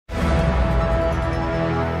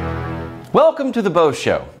Welcome to the Beau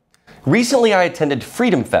Show. Recently I attended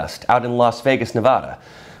Freedom Fest out in Las Vegas, Nevada,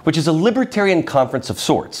 which is a libertarian conference of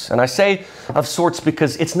sorts. And I say of sorts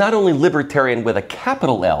because it's not only libertarian with a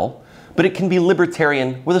capital L, but it can be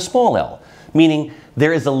libertarian with a small l, meaning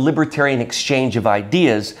there is a libertarian exchange of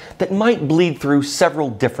ideas that might bleed through several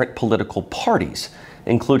different political parties,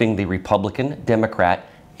 including the Republican, Democrat,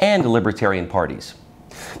 and Libertarian parties.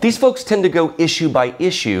 These folks tend to go issue by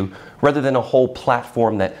issue rather than a whole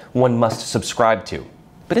platform that one must subscribe to.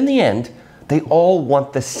 But in the end, they all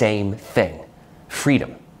want the same thing: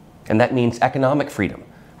 freedom. And that means economic freedom,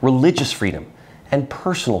 religious freedom, and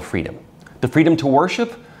personal freedom. The freedom to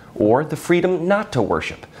worship or the freedom not to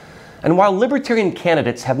worship. And while libertarian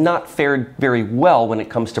candidates have not fared very well when it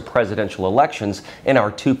comes to presidential elections in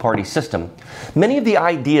our two-party system, many of the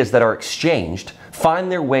ideas that are exchanged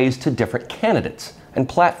find their ways to different candidates and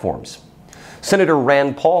platforms. Senator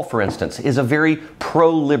Rand Paul, for instance, is a very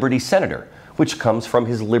pro-liberty senator, which comes from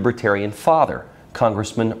his libertarian father,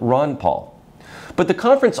 Congressman Ron Paul. But the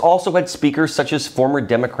conference also had speakers such as former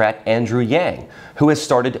Democrat Andrew Yang, who has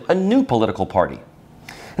started a new political party.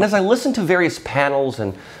 And as I listened to various panels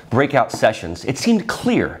and breakout sessions, it seemed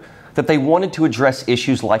clear that they wanted to address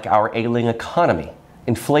issues like our ailing economy,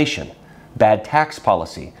 inflation, bad tax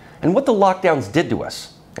policy, and what the lockdowns did to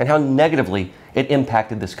us, and how negatively it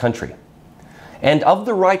impacted this country. And of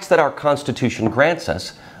the rights that our Constitution grants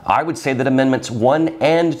us, I would say that Amendments 1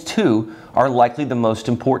 and 2 are likely the most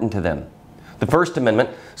important to them. The First Amendment,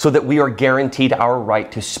 so that we are guaranteed our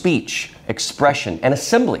right to speech, expression, and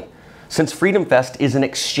assembly, since Freedom Fest is an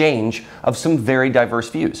exchange of some very diverse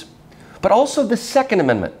views. But also the Second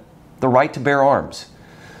Amendment, the right to bear arms.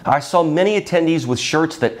 I saw many attendees with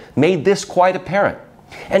shirts that made this quite apparent.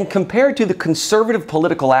 And compared to the Conservative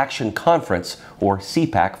Political Action Conference, or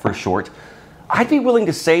CPAC for short, I'd be willing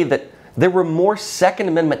to say that there were more Second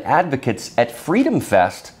Amendment advocates at Freedom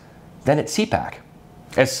Fest than at CPAC.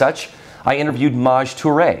 As such, I interviewed Maj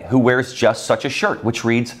Toure, who wears just such a shirt, which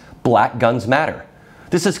reads, "Black Guns Matter."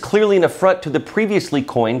 This is clearly an affront to the previously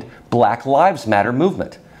coined Black Lives Matter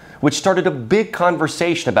movement, which started a big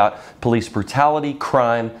conversation about police brutality,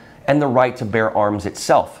 crime, and the right to bear arms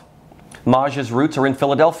itself. Maj's roots are in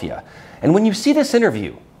Philadelphia, and when you see this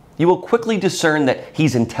interview, you will quickly discern that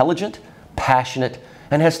he's intelligent, passionate,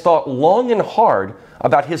 and has thought long and hard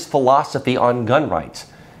about his philosophy on gun rights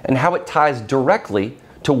and how it ties directly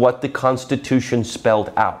to what the Constitution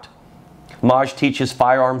spelled out. Maj teaches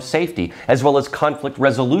firearms safety as well as conflict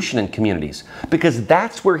resolution in communities because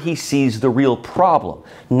that's where he sees the real problem,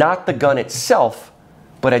 not the gun itself,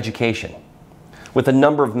 but education. With a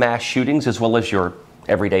number of mass shootings as well as your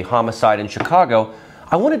everyday homicide in Chicago,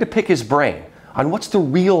 I wanted to pick his brain on what's the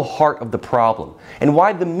real heart of the problem and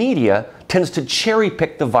why the media tends to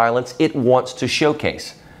cherry-pick the violence it wants to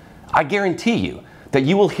showcase. I guarantee you that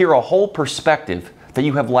you will hear a whole perspective that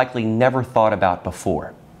you have likely never thought about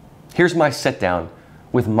before. Here's my sit-down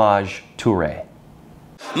with Maj Toure.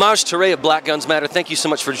 Maj Toure of Black Guns Matter, thank you so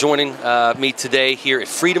much for joining me today here at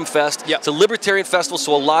Freedom Fest. Yep. It's a libertarian festival,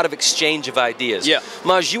 so a lot of exchange of ideas. Yeah.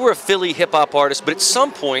 Maj, you were a Philly hip-hop artist, but at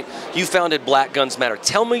some point you founded Black Guns Matter.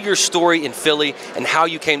 Tell me your story in Philly and how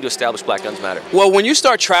you came to establish Black Guns Matter. Well, when you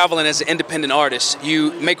start traveling as an independent artist,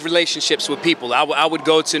 you make relationships with people. I would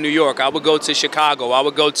go to New York, I would go to Chicago, I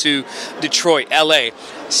would go to Detroit, LA,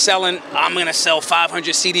 selling, I'm going to sell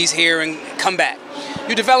 500 CDs here and come back.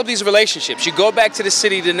 You develop these relationships. You go back to the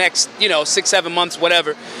city the next, 6, 7 months,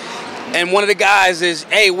 whatever, and one of the guys is,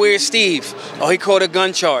 "Hey, where's Steve? Oh, he caught a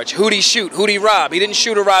gun charge. Who'd he shoot? Who'd he rob? He didn't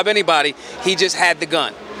shoot or rob anybody. He just had the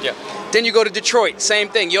gun." Yeah. Then you go to Detroit, same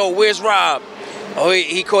thing. "Yo, where's Rob? Oh,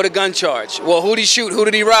 he caught a gun charge. Well, who'd he shoot? Who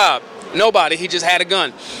did he rob? Nobody. He just had a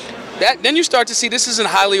gun." Then you start to see this is a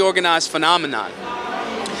highly organized phenomenon.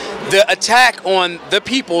 The attack on the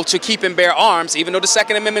people to keep and bear arms, even though the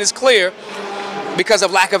Second Amendment is clear, because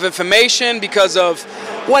of lack of information, because of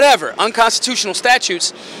whatever, unconstitutional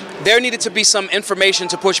statutes, there needed to be some information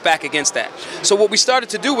to push back against that. So what we started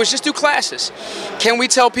to do was just do classes. Can we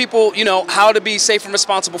tell people, how to be safe and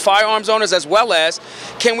responsible firearms owners, as well as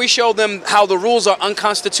can we show them how the rules are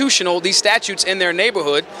unconstitutional, these statutes in their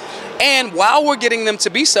neighborhood, and while we're getting them to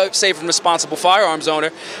be safe and responsible firearms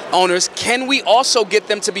owners, can we also get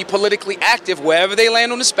them to be politically active wherever they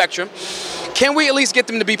land on the spectrum? Can we at least get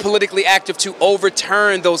them to be politically active to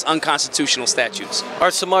overturn those unconstitutional statutes? All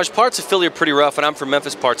right, so Maj, parts of Philly are pretty rough, and I'm from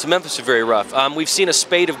Memphis. Parts of Memphis are very rough. We've seen a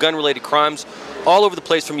spate of gun-related crimes all over the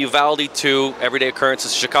place, from Uvalde to everyday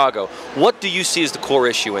occurrences in Chicago. What do you see as the core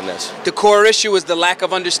issue in this? The core issue is the lack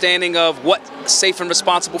of understanding of what safe and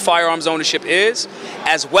responsible firearms ownership is,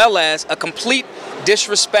 as well as a complete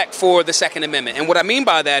disrespect for the Second Amendment. And what I mean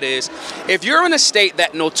by that is, if you're in a state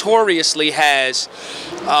that notoriously has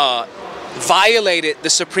violated the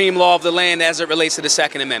supreme law of the land as it relates to the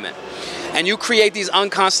Second Amendment, and you create these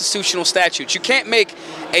unconstitutional statutes, you can't make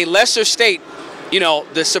a lesser state, you know,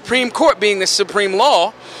 the Supreme Court being the supreme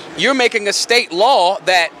law, you're making a state law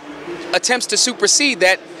that attempts to supersede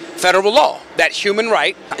that federal law, that human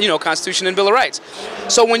right, you know, Constitution and Bill of Rights.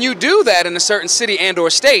 So when you do that in a certain city and or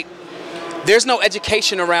state, there's no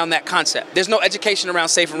education around that concept. There's no education around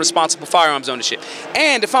safe and responsible firearms ownership.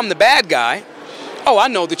 And if I'm the bad guy, oh, I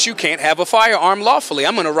know that you can't have a firearm lawfully.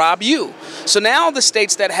 I'm going to rob you. So now the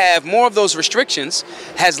states that have more of those restrictions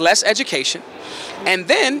has less education. And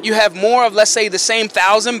then you have more of, let's say, the same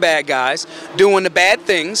 1,000 bad guys doing the bad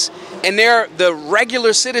things. And the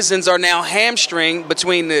regular citizens are now hamstringed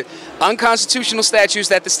between the unconstitutional statutes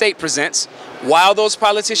that the state presents, while those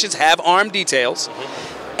politicians have armed details,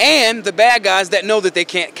 and the bad guys that know that they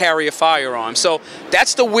can't carry a firearm. So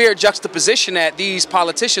that's the weird juxtaposition that these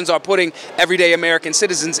politicians are putting everyday American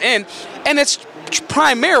citizens in, and it's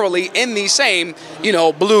primarily in these same, you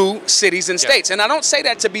know, blue cities and states. And I don't say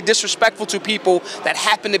that to be disrespectful to people that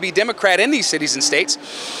happen to be Democrat in these cities and states.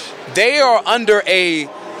 They are under a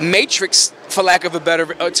matrix, for lack of a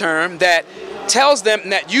better term, that tells them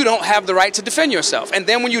that you don't have the right to defend yourself. And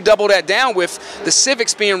then when you double that down with the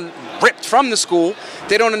civics being ripped from the school,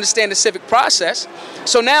 they don't understand the civic process.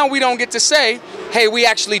 So now we don't get to say, hey, we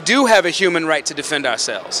actually do have a human right to defend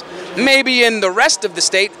ourselves. Maybe in the rest of the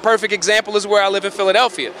state, perfect example is where I live in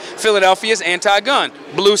Philadelphia. Philadelphia is anti-gun,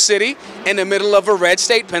 blue city in the middle of a red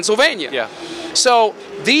state, Pennsylvania. Yeah. So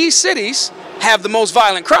these cities have the most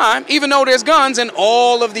violent crime, even though there's guns in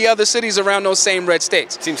all of the other cities around those same red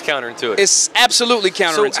states. Seems counterintuitive. It's absolutely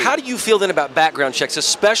counterintuitive. So how do you feel then about background checks,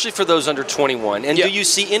 especially for those under 21? And do you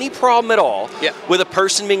see any problem at all with a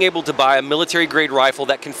person being able to buy a military-grade rifle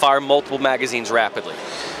that can fire multiple magazines rapidly?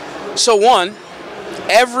 So one,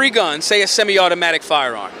 every gun, say a semi-automatic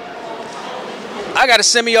firearm. I got a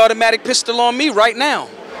semi-automatic pistol on me right now.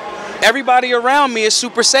 Everybody around me is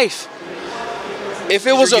super safe. If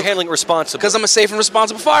it was you're handling it responsibly. Because I'm a safe and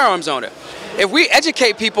responsible firearms owner. If we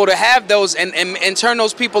educate people to have those and turn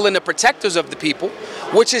those people into protectors of the people,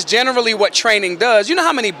 which is generally what training does. You know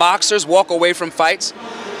how many boxers walk away from fights?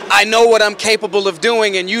 I know what I'm capable of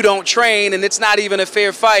doing and you don't train and it's not even a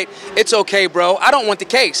fair fight. It's okay, bro. I don't want the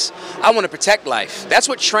case. I want to protect life. That's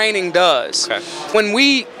what training does. Okay. When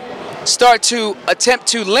we start to attempt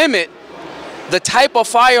to limit the type of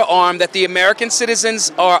firearm that the American citizens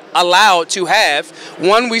are allowed to have,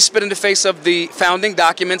 one, we spit in the face of the founding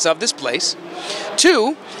documents of this place.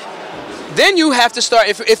 Two, then you have to start,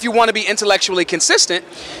 if you want to be intellectually consistent,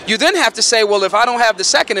 you then have to say, well, if I don't have the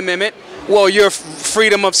Second Amendment, well, your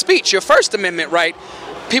freedom of speech, your First Amendment right,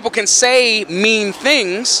 people can say mean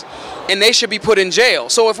things and they should be put in jail.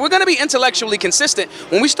 So if we're going to be intellectually consistent,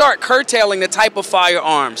 when we start curtailing the type of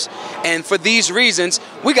firearms, and for these reasons,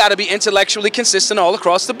 we got to be intellectually consistent all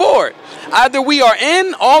across the board. Either we are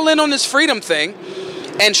all in on this freedom thing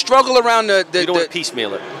and struggle around the you don't want to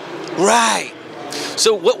piecemeal it. Right.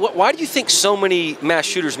 So why do you think so many mass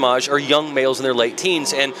shooters, Maj, are young males in their late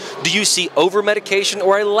teens? And do you see over-medication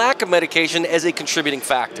or a lack of medication as a contributing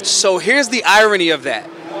factor? So here's the irony of that.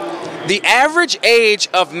 The average age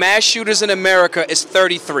of mass shooters in America is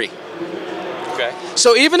 33. Okay.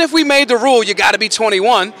 So even if we made the rule you got to be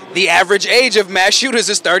 21, the average age of mass shooters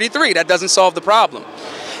is 33. That doesn't solve the problem.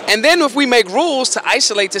 And then if we make rules to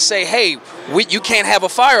isolate, to say, hey, you can't have a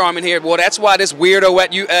firearm in here, well, that's why this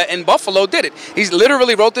weirdo in Buffalo did it. He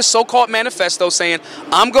literally wrote this so-called manifesto saying,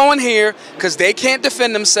 I'm going here because they can't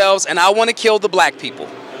defend themselves and I want to kill the black people.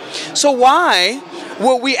 So why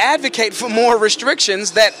will we advocate for more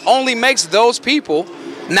restrictions that only makes those people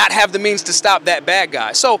not have the means to stop that bad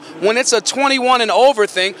guy? So when it's a 21 and over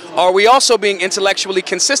thing, are we also being intellectually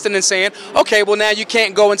consistent in saying, okay, well, now you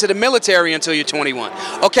can't go into the military until you're 21.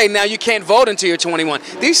 Okay, now you can't vote until you're 21.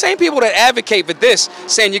 These same people that advocate for this,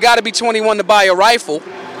 saying you got to be 21 to buy a rifle,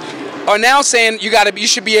 are now saying you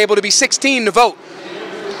should be able to be 16 to vote.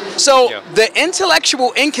 So the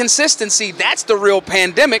intellectual inconsistency, that's the real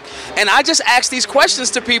pandemic. And I just ask these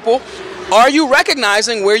questions to people. Are you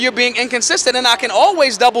recognizing where you're being inconsistent? And I can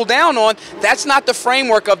always double down on, that's not the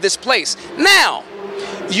framework of this place. Now,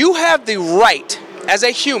 you have the right as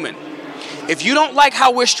a human. If you don't like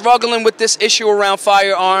how we're struggling with this issue around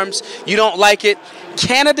firearms, you don't like it,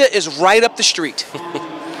 Canada is right up the street.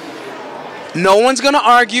 No one's going to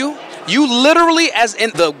argue. You literally, as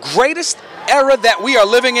in the greatest era that we are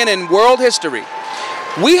living in world history,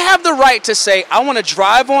 we have the right to say, I want to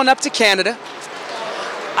drive on up to Canada.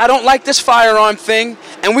 I don't like this firearm thing,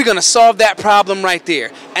 And we're going to solve that problem right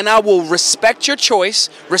there. And I will respect your choice,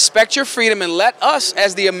 respect your freedom, and let us,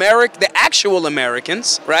 as the actual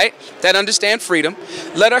Americans, right, that understand freedom,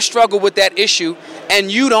 let us struggle with that issue,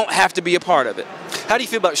 and you don't have to be a part of it. How do you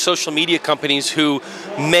feel about social media companies who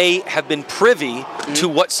may have been privy to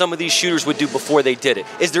what some of these shooters would do before they did it?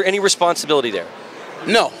 Is there any responsibility there?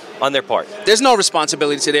 No. On their part? There's no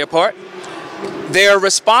responsibility to their part. They're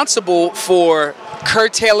responsible for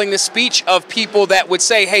curtailing the speech of people that would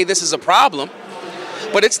say, hey, this is a problem.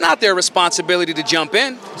 But it's not their responsibility to jump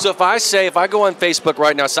in. So if I go on Facebook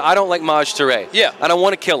right now, say I don't like Maj Toure. Yeah. And I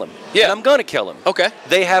want to kill him. Yeah. And I'm going to kill him. Okay.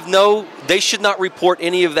 They should not report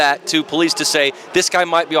any of that to police to say, this guy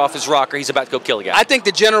might be off his rocker, he's about to go kill a guy. I think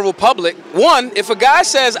the general public, one, if a guy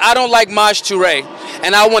says, I don't like Maj Toure,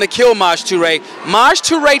 and I want to kill Maj Toure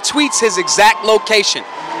tweets his exact location.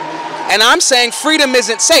 And I'm saying freedom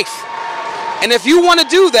isn't safe. And if you want to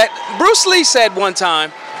do that, Bruce Lee said one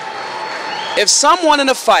time, if someone in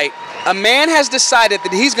a fight, a man has decided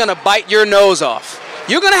that he's going to bite your nose off,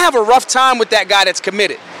 you're going to have a rough time with that guy that's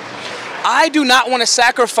committed. I do not want to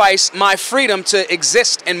sacrifice my freedom to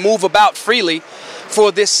exist and move about freely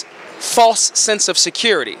for this false sense of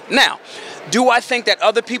security. Now, do I think that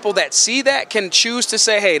other people that see that can choose to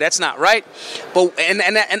say, hey, that's not right? But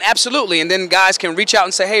and absolutely. And then guys can reach out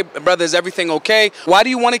and say, hey, brother, is everything okay? Why do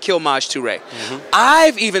you want to kill Maj Toure? Mm-hmm.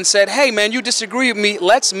 I've even said, hey, man, you disagree with me.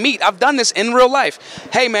 Let's meet. I've done this in real life.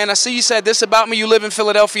 Hey, man, I see you said this about me. You live in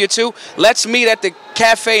Philadelphia, too. Let's meet at the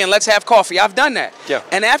cafe and let's have coffee. I've done that. Yeah.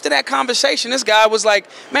 And after that conversation, this guy was like,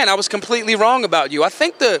 man, I was completely wrong about you. I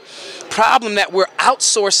think the problem that we're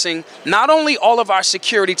outsourcing not only all of our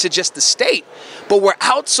security to just the state, but we're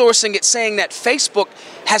outsourcing it, saying that Facebook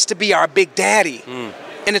has to be our big daddy.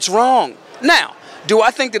 And it's wrong. Now, do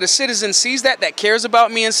I think that a citizen sees that cares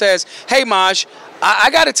about me and says, hey, Maj, I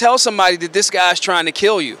got to tell somebody that this guy's trying to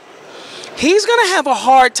kill you? He's going to have a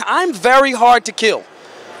hard time. I'm very hard to kill.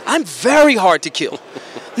 I'm very hard to kill.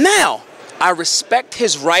 Now, I respect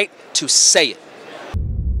his right to say it.